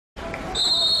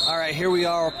right, here we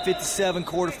are, 57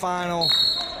 quarterfinal.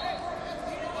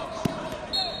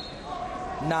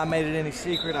 Not made it any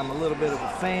secret, I'm a little bit of a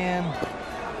fan.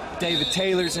 David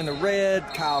Taylor's in the red,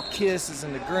 Kyle Kiss is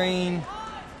in the green.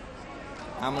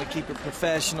 I'm gonna keep it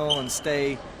professional and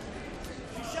stay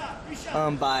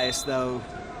unbiased though.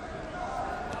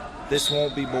 This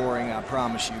won't be boring, I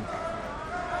promise you.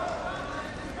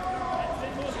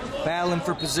 Battling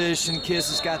for position, Kiss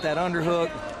has got that underhook.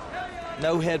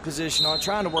 No head position on,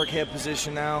 trying to work head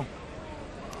position now.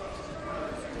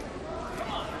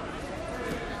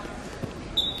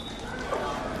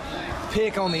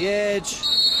 Pick on the edge.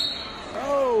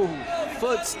 Oh,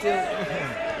 foot still.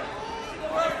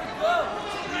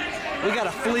 We got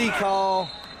a flea call.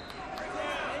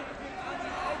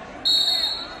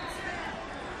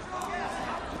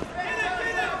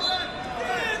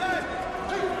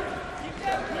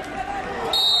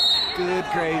 Good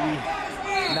gravy.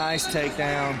 Nice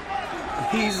takedown.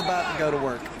 He's about to go to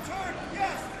work.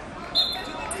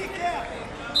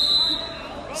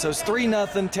 So it's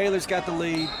 3-0. Taylor's got the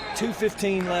lead.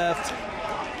 2:15 left.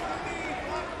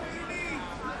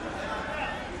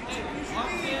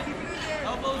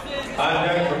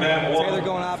 Taylor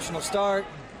going optional start.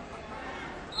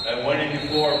 At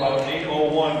 184, about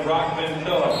 8:01, Brockman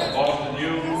Phillips, Boston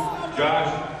U,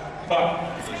 Josh Puck.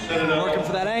 Working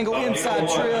for that angle, inside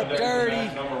trip, dirty.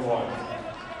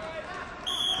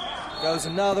 Goes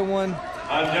another one.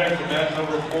 On deck for match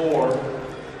number 4.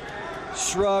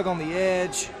 Shrug on the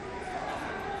edge.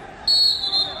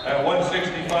 At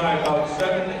 165, about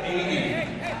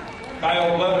 780,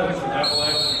 Kyle Blevins from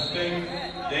Appalachian State,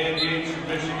 Dan Yates from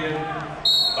Michigan,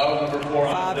 about number 4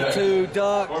 on deck. 5-2,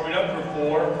 duck. Warming up for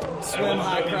 4. Swim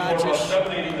high crotches.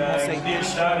 789,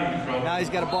 Steve Dottie from now he's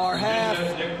got a bar half.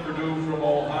 Nick Purdue from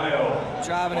Ohio.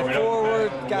 Driving it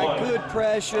forward, got good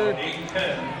pressure.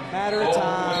 Matter of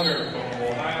time.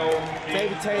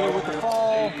 David Taylor with the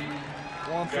fall.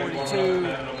 142.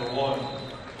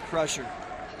 Crusher.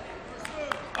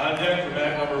 On deck for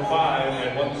match number 5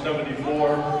 at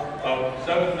 174,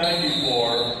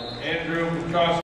 794, Andrew Petrosky.